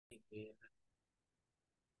Yeah.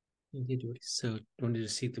 So, wanted to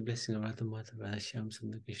seek the blessing of Radha Mata, Radhashyam,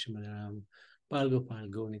 Sundar Krishna Balaram, Bal Gopal,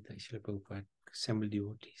 Gaunita, Srila Prabhupada, assembled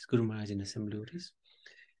devotees, Guru Maharaj and assembled devotees.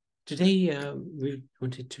 Today, we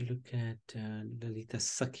wanted to look at Lalita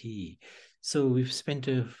Sakhi. So, we've spent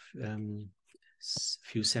a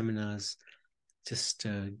few seminars just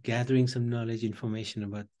gathering some knowledge, information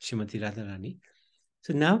about Srimati Radharani.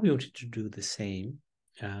 So, now we wanted to do the same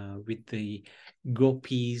with the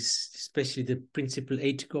Gopis, especially the principal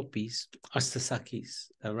 8 Gopis,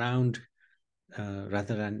 Sakhis, around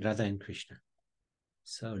Radha and Krishna.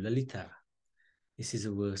 So, Lalita, this is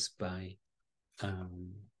a verse by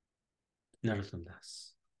Narottam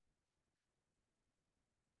Das.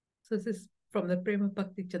 So this is from the Prema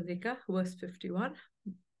Bhakti Chandrika, verse 51.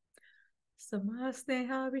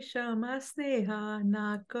 Samasneha vishamasneha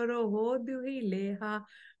na karo ho duhi leha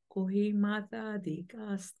kohi mata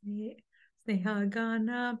dika sneha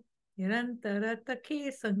gana nirantara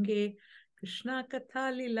takhe sange Krishna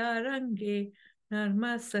katha lila range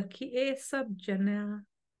narma sakhi e sab jana.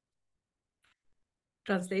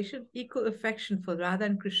 Translation: equal affection for Radha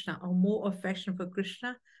and Krishna, or more affection for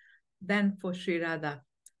Krishna than for Sri Radha.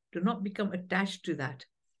 Do not become attached to that.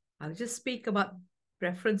 I'll just speak about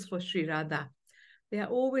preference for Sri Radha. They are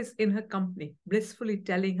always in her company, blissfully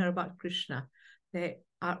telling her about Krishna. They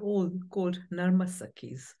are all called Narma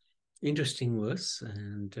Sakhis. Interesting verse,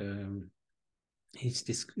 and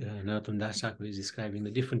Narottam Das Thakur is describing the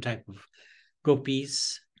different type of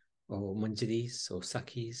gopis or manjaris or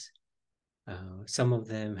sakhis. Some of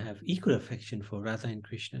them have equal affection for Radha and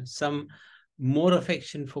Krishna, some more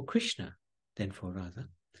affection for Krishna than for Radha.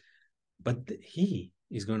 But he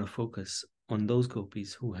is going to focus on those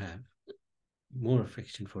gopis who have more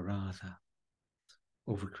affection for Radha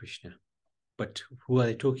over Krishna. But who are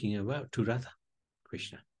they talking about? To Radha,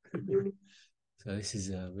 Krishna. So this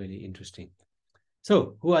is really interesting.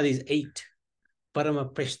 So who are these 8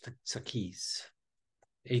 Parama Prashta Sakhis?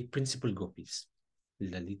 8 principal gopis.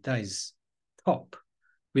 Lalita is top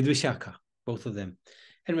with Vishaka, both of them.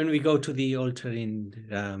 And when we go to the altar in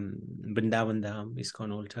Vrindavan Dham,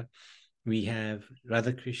 ISKCON altar, we have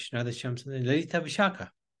Radha Krishna, Radha Shyam, and Lalita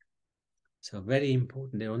Vishaka. So very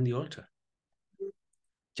important, they're on the altar.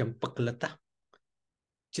 Champaklata,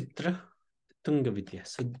 Chitra, Tungavidya.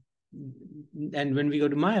 So, and when we go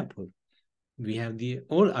to Mayapur, we have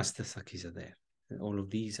all Sakhis are there. All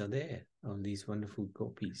of these are there, all these wonderful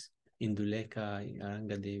gopis. Induleka,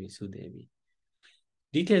 Arangadevi, Sudevi.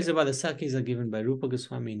 Details about the Sakhis are given by Rupa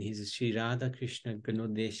Goswami in his Sri Radha Krishna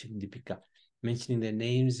Ganodeshak Dipika, mentioning their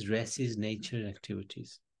names, dresses, nature, and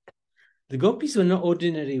activities. The gopis were not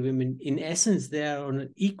ordinary women. In essence, they are on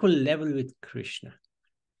an equal level with Krishna.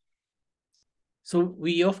 So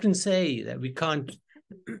we often say that we can't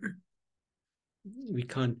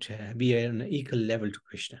be on an equal level to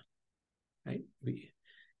Krishna, right?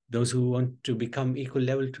 Those who want to become equal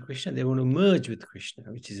level to Krishna, they want to merge with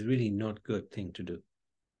Krishna, which is really not a good thing to do.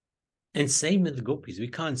 And same with the gopis. We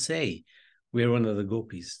can't say we're one of the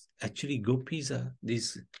gopis. Actually, gopis are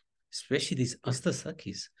these, especially these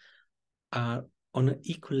Sakhis, are on an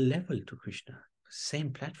equal level to Krishna,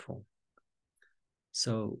 same platform.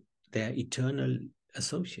 So they are eternal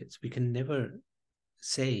associates. We can never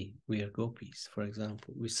say we are gopis, for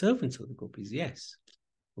example. We're servants of the gopis, yes.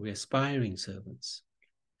 We're aspiring servants.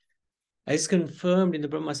 As confirmed in the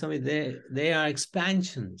Brahma Samhita, they are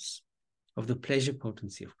expansions of the pleasure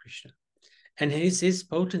potency of Krishna. And his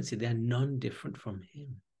potency, they are non-different from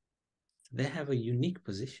him. They have a unique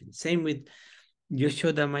position. Same with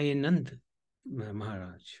Yashoda Mayananda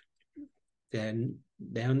Maharaj. They're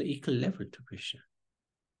on the equal level to Krishna.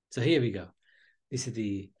 So here we go. This is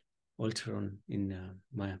the altar in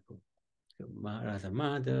Mayapur. So Radha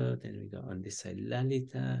Madhav, then we go on this side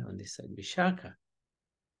Lalita, on this side Vishaka,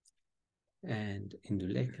 and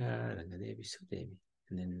Induleka, Rangadevi, Sudevi,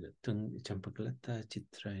 and then Champakalata,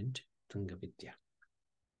 Chitra, and Tungavidya.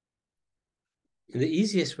 The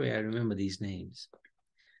easiest way I remember these names,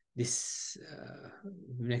 this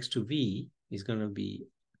next to V is going to be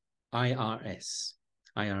IRS.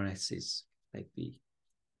 IRS is like the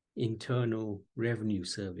Internal Revenue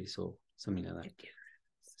Service or something like that.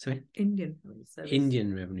 Sorry? Indian Revenue Service.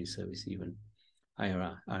 Indian Revenue Service, even.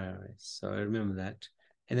 IRS. So I remember that.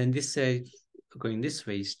 And then this going this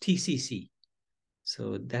way is TCC.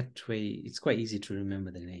 So that way, it's quite easy to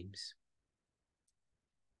remember the names.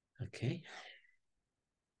 Okay.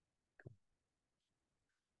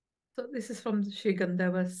 So this is from Sri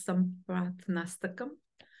Gandharva Samprathnastakam.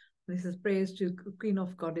 This is praise to Queen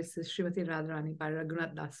of Goddesses, Srimati Radharani by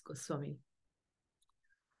Raghunath Das Goswami.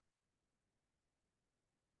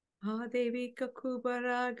 Devi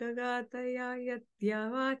Kakubara Gagataya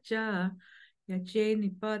Yatya Vacha Yache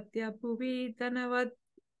Nipatya Puvi Dhanavad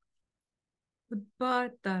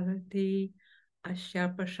Udpatarati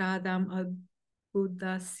Asya Prasadam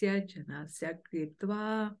Adbudasya Janasya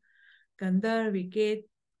Kritva Gandharviket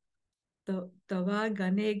Tava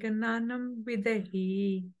Gane Gananam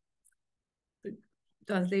Videhi.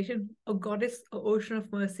 Translation: O goddess, O ocean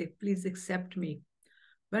of mercy, please accept me.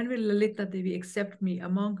 When will Lalita Devi accept me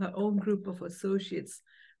among her own group of associates?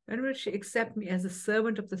 When will she accept me as a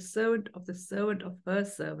servant of the servant of the servant of her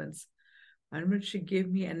servants? When will she give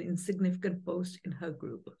me an insignificant post in her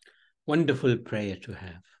group? Wonderful prayer to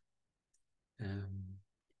have.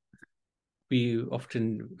 We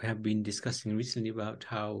often have been discussing recently about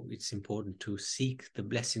how it's important to seek the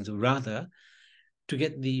blessings, or rather, to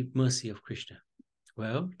get the mercy of Krishna.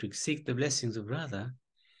 Well, to seek the blessings of Radha,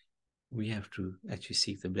 we have to actually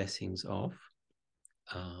seek the blessings of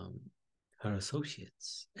her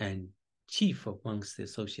associates. And chief amongst the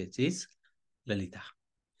associates is Lalita.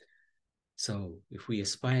 So if we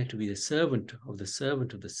aspire to be the servant of the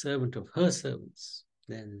servant of the servant of her servants,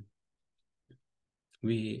 then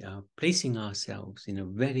we are placing ourselves in a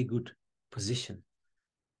very good position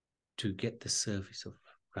to get the service of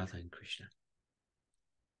Radha and Krishna.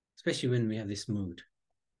 Especially when we have this mood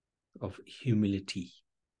of humility,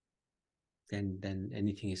 then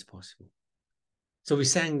anything is possible. So we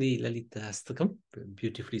sang the Lalita Astakam,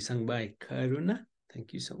 beautifully sung by Karuna.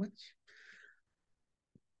 Thank you so much.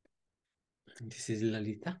 And this is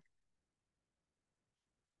Lalita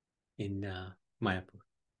in Mayapur.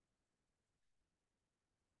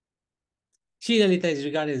 She, Lalita, is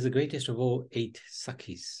regarded as the greatest of all 8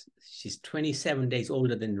 Sakhis. She's 27 days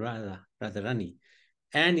older than Radharani,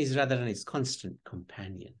 and is Radharani's constant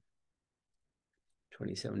companion.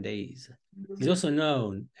 27 days. She's also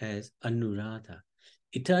known as Anuradha,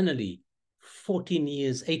 eternally 14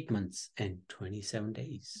 years, 8 months, and 27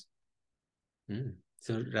 days.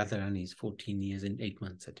 So Radharani is 14 years and 8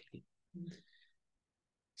 months, I think.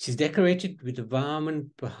 She's decorated with the Vaman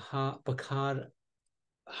Pakar,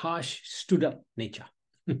 harsh, stood up nature.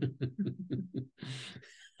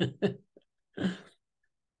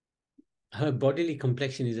 Her bodily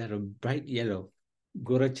complexion is at a bright yellow,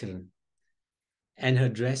 Goracharan, and her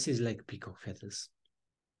dress is like peacock feathers.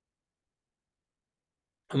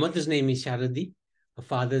 Her mother's name is Sharadi, her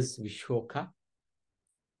father's Vishoka.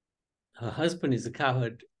 Her husband is a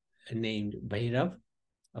cowherd named Bhairav,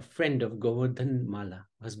 a friend of Govardhan Mala,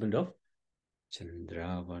 husband of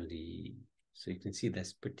Chandravali. So you can see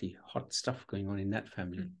there's pretty hot stuff going on in that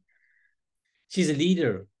family. She's a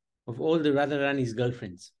leader of all the Radharani's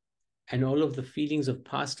girlfriends, and all of the feelings of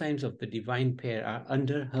pastimes of the divine pair are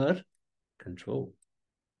under her control.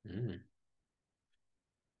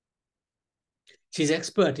 She's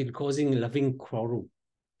expert in causing loving quarrel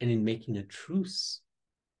and in making a truce.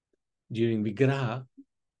 During Vigraha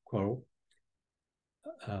quarrel,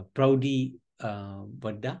 Praudi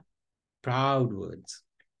Vadda, proud words,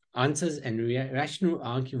 answers and rational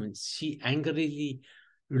arguments, she angrily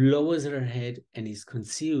lowers her head and is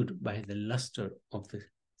concealed by the luster of the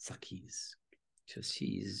Sakhis. So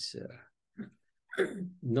she's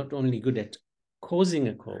not only good at causing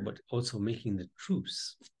a quarrel, but also making the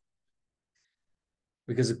truce.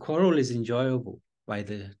 Because the quarrel is enjoyable by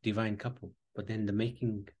the divine couple, but then the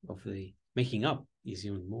making up is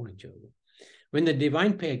even more enjoyable. When the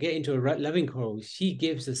divine pair get into a loving quarrel, she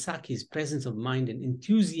gives the Sakhi's presence of mind and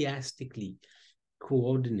enthusiastically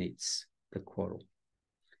coordinates the quarrel.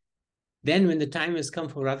 Then when the time has come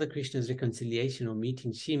for Radha Krishna's reconciliation or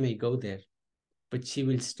meeting, she may go there, but she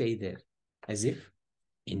will stay there as if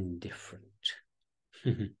indifferent.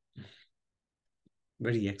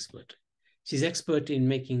 Very expert. She's expert in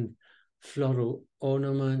making floral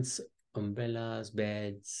ornaments, umbrellas,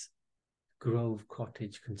 beds, grove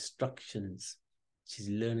cottage constructions. She's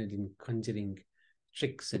learned in conjuring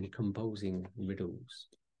tricks and composing riddles.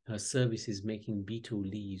 Her service is making beetle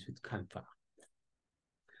leaves with kampa.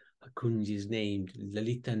 Her kunj is named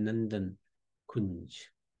Lalita Nandan Kunj.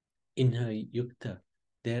 In her yukta,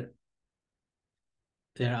 there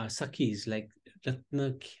are Sakhis like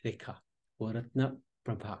Ratna Rekha or Ratna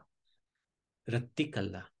Prabha,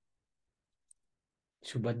 Rattikala,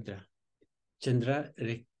 Subhadra, Chandra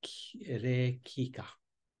Rekika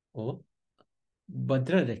or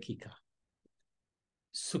Bhadra Rekika,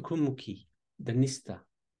 Sukhumukhi, Dhanista,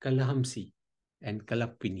 Kalahamsi, and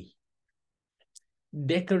Kalapini.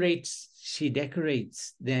 She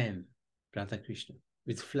decorates them, Radha Krishna,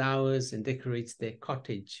 with flowers and decorates their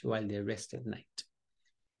cottage while they rest at night.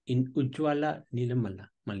 In Ujjwala Nilamala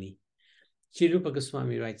Mali, Sri Rupa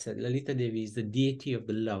Goswami writes that Lalita Devi is the deity of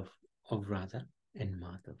the love of Radha and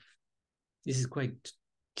Madhav. This is quite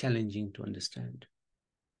challenging to understand.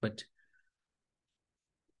 But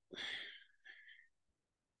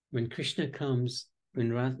when Krishna comes,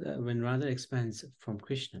 when Radha expands from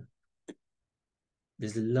Krishna,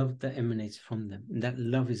 there's a love that emanates from them. And that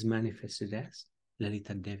love is manifested as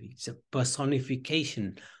Lalita Devi. It's a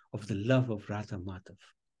personification of the love of Radha Madhav.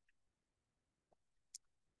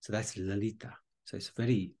 So that's Lalita. So it's a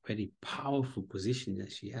very, very powerful position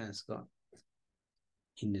that she has got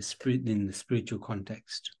in the spiritual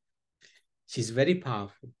context. She's very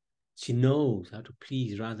powerful. She knows how to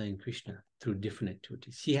please Radha and Krishna through different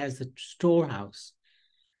activities. She has the storehouse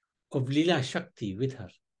of Lila Shakti with her.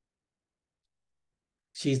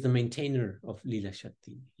 She is the maintainer of Lila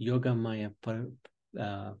Shakti. Yoga Maya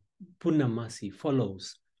Purnamasi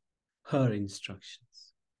follows her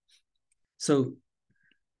instructions. So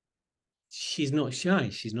she's not shy,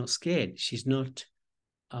 she's not scared, she's not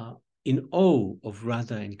in awe of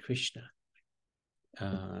Radha and Krishna.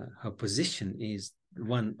 Her position is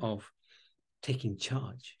one of taking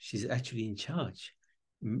charge. She's actually in charge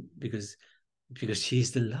because she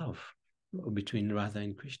is the love between Radha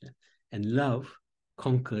and Krishna. And love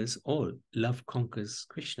conquers all. Love conquers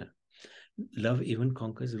Krishna. Love even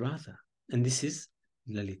conquers Radha. And this is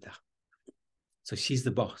Lalita. So she's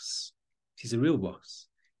the boss. She's a real boss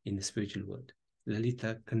in the spiritual world.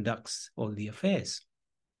 Lalita conducts all the affairs,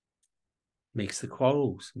 makes the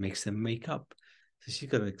quarrels, makes them make up. So she's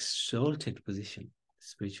got an exalted position in the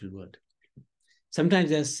spiritual world. Sometimes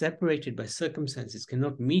they are separated by circumstances,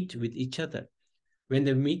 cannot meet with each other. When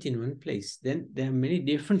they meet in one place, then there are many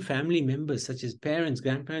different family members, such as parents,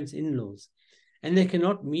 grandparents, in-laws, and they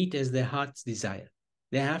cannot meet as their hearts desire.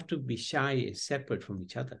 They have to be shy and separate from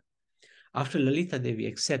each other. After Lalita Devi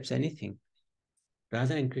accepts anything,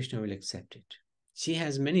 Radha and Krishna will accept it. She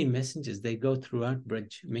has many messengers. They go throughout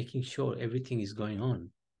Braj, making sure everything is going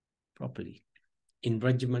on properly. In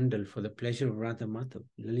Braj Mandal, for the pleasure of Radha Madhav,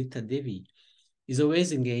 Lalita Devi is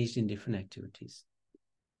always engaged in different activities.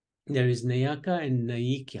 There is Nayaka and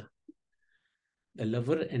Nayikya, a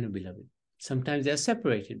lover and a beloved. Sometimes they are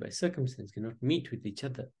separated by circumstance, cannot meet with each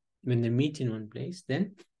other. When they meet in one place,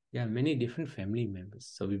 then there are many different family members.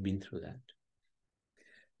 So we've been through that.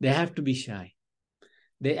 They have to be shy.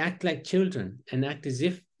 They act like children and act as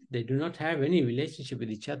if they do not have any relationship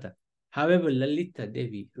with each other. However, Lalita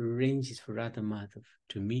Devi arranges for Radha Madhav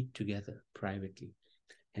to meet together privately.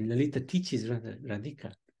 And Lalita teaches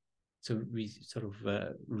Radhika. So we sort of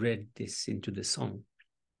read this into the song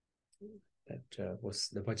that was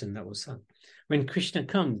the bhajan that was sung. When Krishna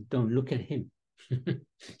comes, don't look at him.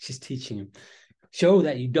 She's teaching him. Show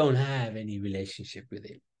that you don't have any relationship with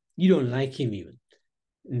him. You don't like him even.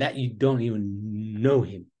 And that you don't even know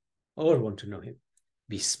him or want to know him.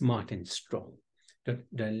 Be smart and strong.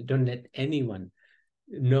 Don't let anyone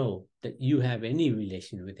know that you have any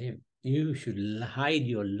relation with him. You should hide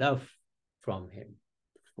your love from him,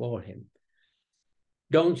 for him.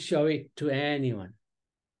 Don't show it to anyone.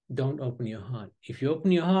 Don't open your heart. If you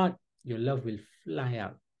open your heart, your love will fly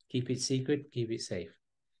out. Keep it secret, keep it safe.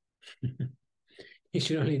 You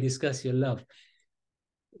should only discuss your love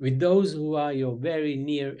with those who are your very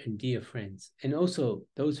near and dear friends. And also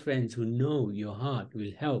those friends who know your heart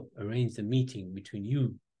will help arrange the meeting between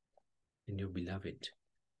you and your beloved.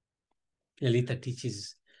 Lalita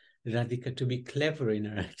teaches Radhika to be clever in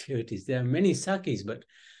her activities. There are many Sakhis, but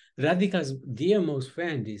Radhika's dearmost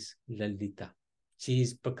friend is Lalita. She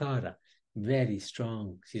is Prakara, very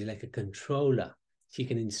strong. She's like a controller. She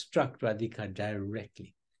can instruct Radhika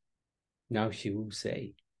directly. Now she will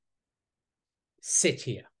say, sit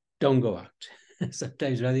here, don't go out.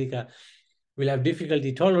 Sometimes Radhika will have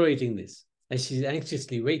difficulty tolerating this. As she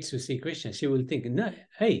anxiously waits to see Krishna, she will think, no,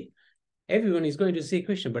 hey, everyone is going to see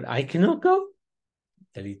Krishna, but I cannot go.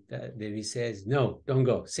 Lalita Devi says, no, don't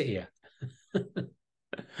go, sit here.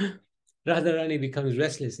 Radharani becomes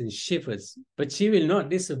restless and shivers, but she will not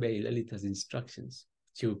disobey Lalita's instructions.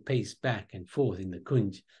 She will pace back and forth in the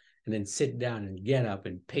kunj and then sit down and get up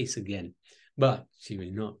and pace again, but she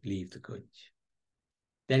will not leave the kunj.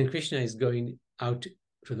 Then Krishna is going out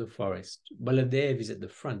to the forest. Baladev is at the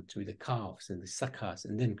front with the calves and the sakhas,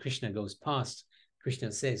 and then Krishna goes past.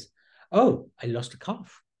 Krishna says, oh, I lost a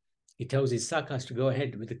calf. He tells his sakhas to go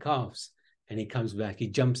ahead with the calves, and he comes back. He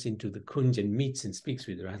jumps into the kunj and meets and speaks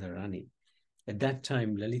with Radharani. At that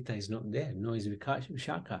time, Lalita is not there, nor is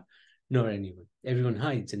Vishaka, nor anyone. Everyone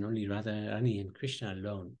hides, and only Radharani and Krishna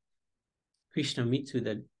alone. Krishna meets with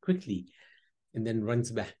her quickly and then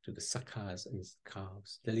runs back to the sakhas and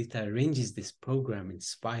calves. Lalita arranges this program,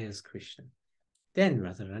 inspires Krishna. then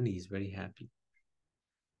Radharani is very happy.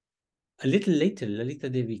 A little later, Lalita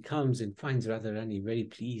Devi comes and finds Radharani very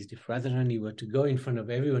pleased. If Radharani were to go in front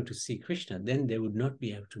of everyone to see Krishna, then they would not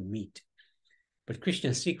be able to meet. But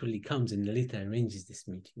Krishna secretly comes and Lalita arranges this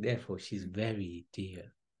meeting. Therefore, she's very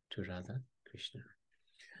dear to Radha Krishna.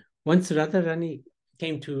 Once Radharani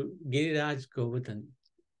came to Giriraj Govardhan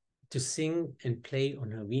to sing and play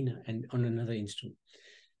on her veena and on another instrument.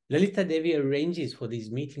 Lalita Devi arranges for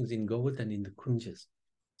these meetings in Govardhan in the Kunjas.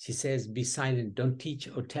 She says, be silent, don't teach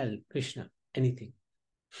or tell Krishna anything.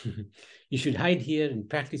 You should hide here and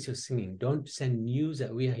practice your singing. Don't send news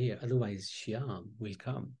that we are here, otherwise Shyam will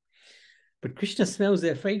come. But Krishna smells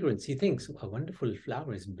their fragrance. He thinks, a wonderful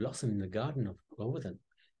flower is blossoming in the garden of Govardhan.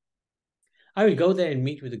 I will go there and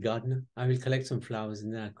meet with the gardener. I will collect some flowers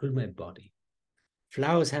and then I'll cool my body.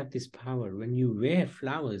 Flowers have this power. When you wear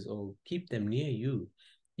flowers or keep them near you,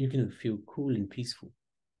 you can feel cool and peaceful.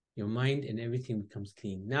 Your mind and everything becomes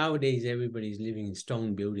clean. Nowadays, everybody is living in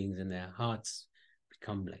stone buildings and their hearts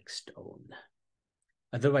become like stone.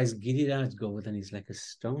 Otherwise, Giriraj Govardhan is like a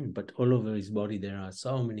stone, but all over his body there are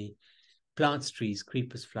so many plants, trees,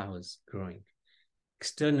 creepers, flowers growing.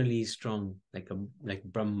 Externally he's strong, like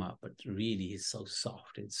Brahma, but really he's so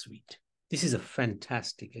soft and sweet. This is a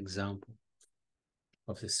fantastic example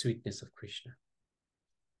of the sweetness of Krishna.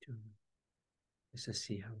 Let's just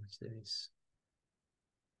see how much there is.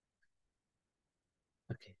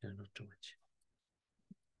 Okay, no, not too much.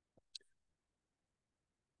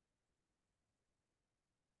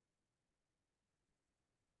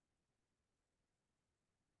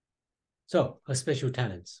 So, her special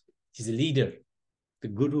talents. She's a leader, the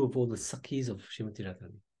guru of all the Sakhis of Srimati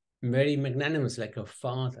Radharani. Very magnanimous like her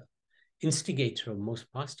father, instigator of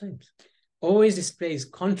most pastimes. Always displays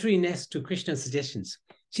contrariness to Krishna's suggestions.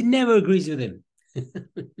 She never agrees with him.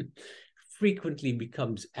 Frequently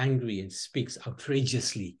becomes angry and speaks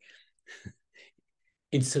outrageously.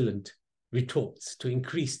 Insolent retorts to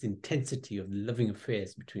increase the intensity of the loving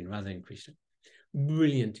affairs between Radha and Krishna.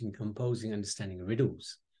 Brilliant in composing, understanding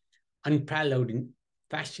riddles. Unparalleled in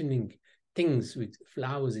fashioning things with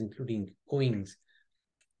flowers, including wings,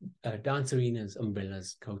 dance arenas,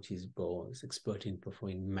 umbrellas, couches, bows, expert in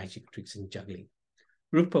performing magic tricks and juggling.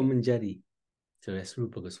 Rupa Manjari, so that's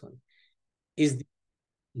Rupa Goswami, is the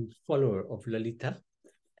follower of Lalita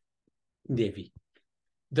Devi.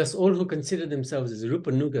 Thus, all who consider themselves as Rupa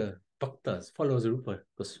Nuga Bhaktas, followers of Rupa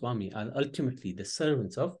Goswami, are ultimately the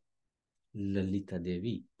servants of Lalita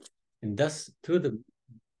Devi. And thus, through the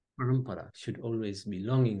parampara, should always be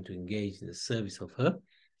longing to engage in the service of her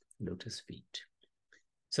lotus feet.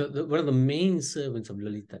 So one of the main servants of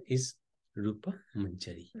Lalita is Rupa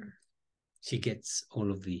Manjari. She gets all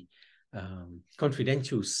of the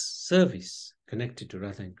confidential service connected to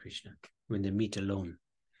Radha and Krishna when they meet alone.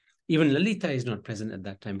 Even Lalita is not present at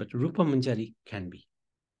that time, but Rupa Manjari can be.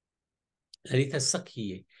 Lalita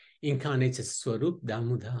Sakhi incarnates as Swarup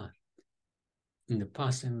Damodar in the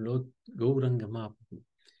pastime of Lord Gauranga Mahaprabhu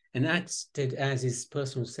and acted as his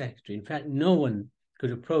personal secretary. In fact, no one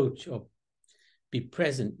could approach or be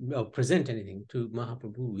present or present anything to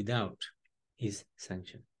Mahaprabhu without his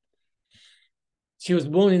sanction. She was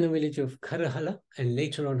born in the village of Karahala, and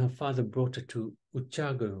later on her father brought her to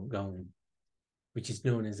Uchagaon, which is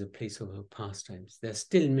known as a place of her pastimes. There are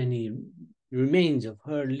still many remains of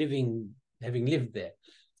her having lived there,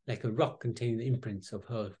 like a rock containing the imprints of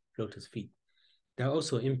her lotus feet. There are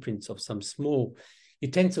also imprints of some small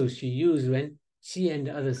utensils she used when she and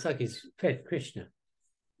the other Sakhis fed Krishna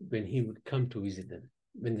when he would come to visit them.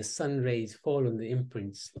 When the sun rays fall on the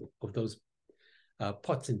imprints of those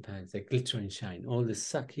pots and pans that glitter and shine, all the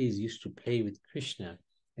Sakhis used to play with Krishna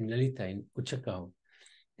and Lalita in Uchakaon.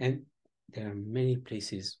 And there are many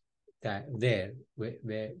places where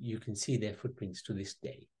you can see their footprints to this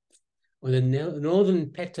day. On the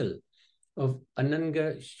northern petal of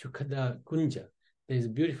Ananga Shukada Kunja, there is a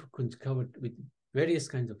beautiful kunja covered with various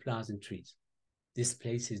kinds of flowers and trees. This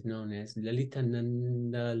place is known as Lalita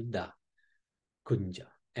Nandalda Kunja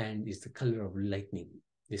and is the color of lightning.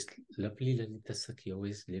 This lovely Lalita Sakhi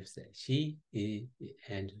always lives there. She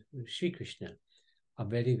and Sri Krishna are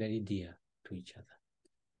very, very dear to each other.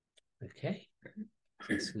 Okay,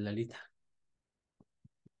 it's Lalita.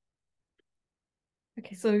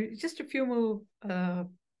 Okay, so just a few more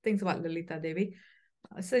things about Lalita Devi.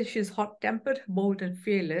 So she's hot-tempered, bold and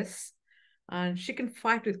fearless, and she can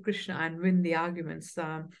fight with Krishna and win the arguments.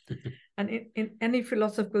 And in any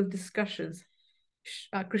philosophical discussions,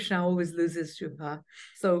 Krishna always loses to her.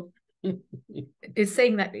 So it's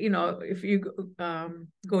saying that, if you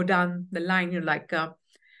go down the line, up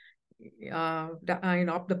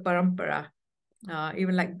the parampara,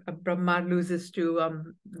 even like Brahma loses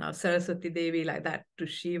to Saraswati Devi, like that, to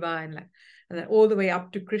Shiva, and then all the way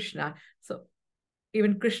up to Krishna. So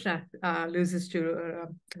even Krishna loses to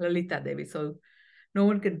Lalita Devi. So no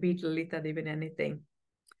one can beat Lalita Devi in anything.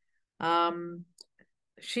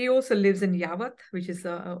 She also lives in Yavat, which is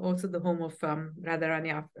also the home of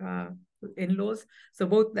Radharani in-laws. So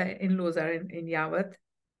both the in-laws are in Yavat.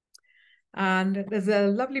 And there's a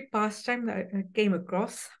lovely pastime that I came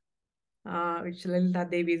across, which Lalita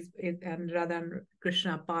Devi and Radha and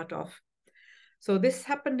Krishna are part of. So this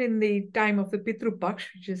happened in the time of the Pitru Paksh,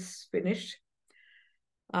 which is finished.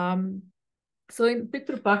 So in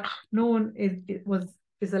Pitru Paksh, no one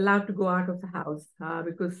is allowed to go out of the house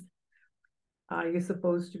because you're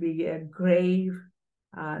supposed to be grave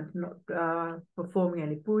and not performing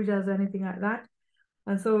any pujas or anything like that.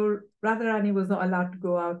 And so Radharani was not allowed to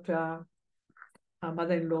go out. Her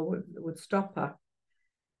mother-in-law would stop her.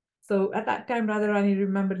 So at that time, Radharani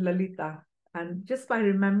remembered Lalita. And just by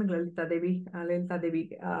remembering Lalita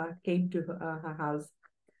Devi came to her house.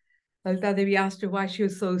 Lalita Devi asked her why she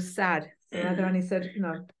was so sad. So Radharani said,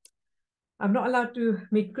 I'm not allowed to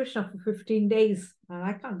meet Krishna for 15 days.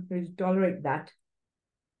 I can't really tolerate that.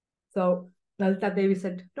 So Lalita Devi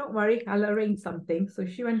said, don't worry, I'll arrange something. So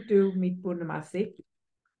she went to meet Purnamasi.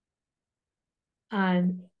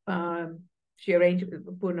 And she arranged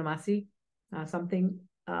with Purnamasi something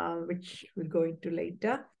which we'll go into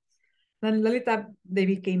later. Then Lalita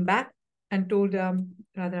Devi came back and told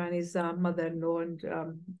Radharani's mother-in-law and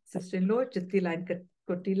sister-in-law, Jatila and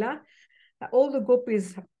Kotila, that all the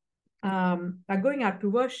gopis are going out to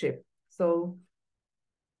worship. So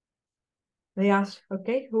they asked,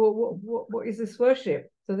 okay, what is this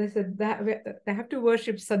worship? So they said that they have to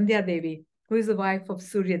worship Sandhya Devi, who is the wife of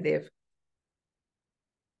Surya Dev.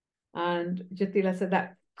 And Jatila said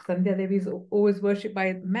that Sandhya Devi is always worshipped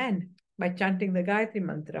by men by chanting the Gayatri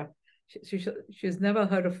mantra. She's never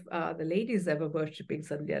heard of the ladies ever worshipping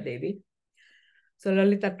Sandhya Devi. So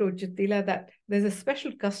Lalita told Jatila that there's a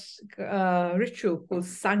special ritual called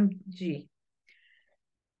Sanji,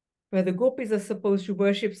 where the gopis are supposed to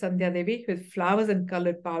worship Sandhya Devi with flowers and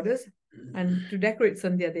colored powders and to decorate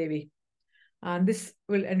Sandhya Devi. And this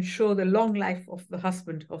will ensure the long life of the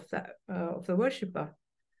husband of the worshipper.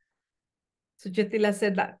 So Jatila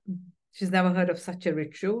said that she's never heard of such a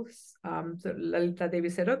ritual. So Lalita Devi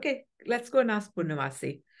said, okay, let's go and ask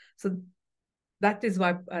Purnamasi. So that is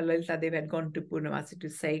why Lalita Devi had gone to Purnamasi to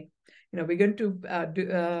say, we're going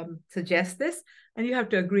to suggest this, and you have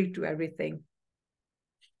to agree to everything.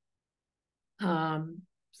 So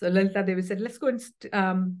Lalita Devi said, let's go and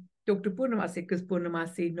talk to Purnamasi, because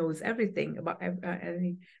Purnamasi knows everything about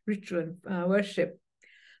any ritual and worship.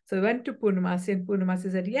 So we went to Purnamasi, and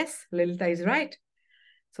Purnamasi said, yes, Lalita is right.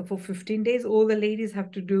 So for 15 days, all the ladies have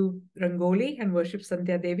to do Rangoli and worship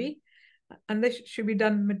Sandhya Devi, and this should be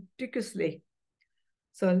done meticulously.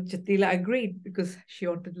 So Jatila agreed because she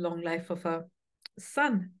wanted long life of her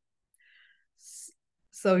son.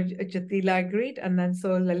 So Jatila agreed, and then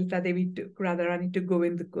so Lalita Devi took Radharani to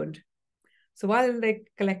Govinda Kund. So while they're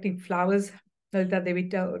collecting flowers, Lalita Devi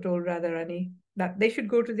told Radharani that they should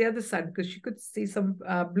go to the other side because she could see some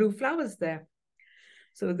blue flowers there.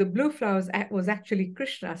 So the blue flowers was actually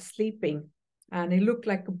Krishna sleeping, and he looked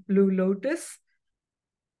like a blue lotus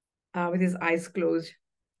with his eyes closed.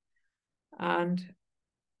 And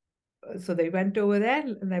so they went over there,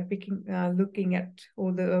 and they're looking at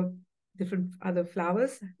all the different other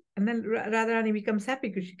flowers. And then Radharani becomes happy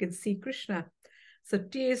because she can see Krishna. So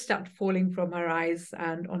tears start falling from her eyes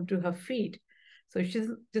and onto her feet. So she's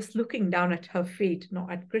just looking down at her feet,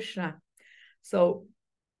 not at Krishna. So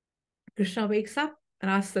Krishna wakes up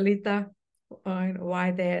and asks Lalita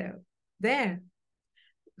why they're there.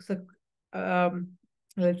 So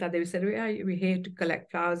Lalita Devi said, we're here to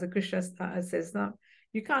collect flowers. And Krishna says, no,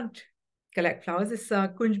 you can't collect flowers. This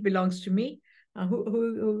kunj belongs to me.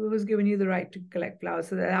 Who's given you the right to collect flowers?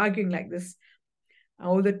 So they're arguing like this.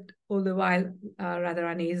 All the while,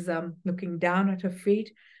 Radharani is looking down at her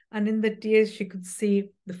feet, and in the tears, she could see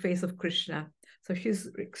the face of Krishna. So she's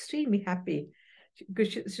extremely happy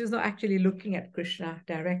because she's not actually looking at Krishna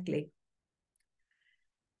directly.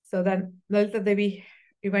 So then Lalita Devi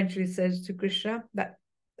eventually says to Krishna that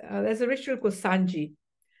there's a ritual called Sanji,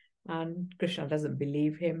 and Krishna doesn't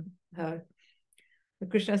believe him.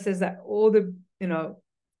 Krishna says that all the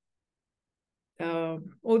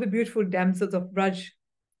beautiful damsels of Braj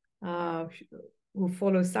who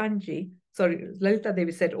follow Sanji, Lalita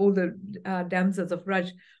Devi said all the damsels of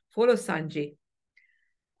Braj follow Sanji.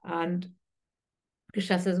 And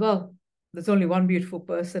Krishna says, well, there's only one beautiful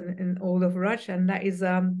person in all of Braj, and that is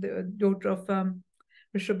the daughter of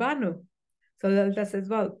Rishabhanu. So Lalita says,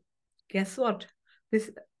 well, guess what?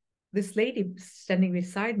 This lady standing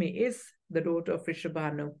beside me is the daughter of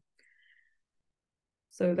Rishabhanu.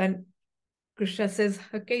 So then Krishna says,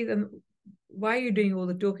 okay, then why are you doing all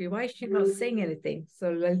the talking? Why is she not saying anything?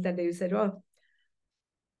 So Lalita Devi said, well,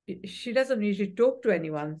 she doesn't usually talk to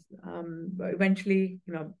anyone. But eventually,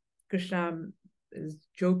 Krishna is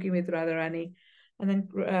joking with Radharani, and then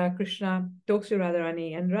Krishna talks to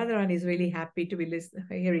Radharani, and Radharani is really happy to be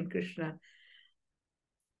hearing Krishna.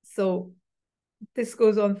 So this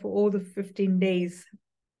goes on for all the 15 days.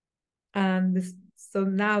 And so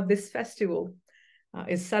now this festival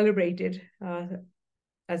is celebrated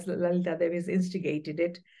as Lalita Devi has instigated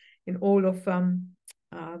it in all of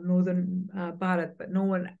northern Bharat, but no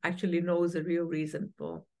one actually knows the real reason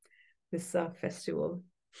for this festival.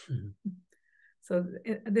 So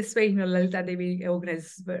this way, Lalita Devi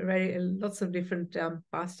organizes lots of different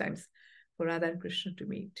pastimes for Radha and Krishna to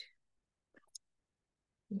meet.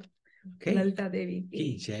 Okay. Lalita Devi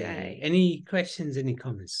ki Jai. jai. Any questions, any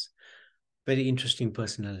comments? Very interesting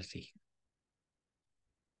personality.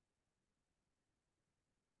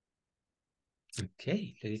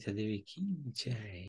 Okay, Lalita Devi ki jai.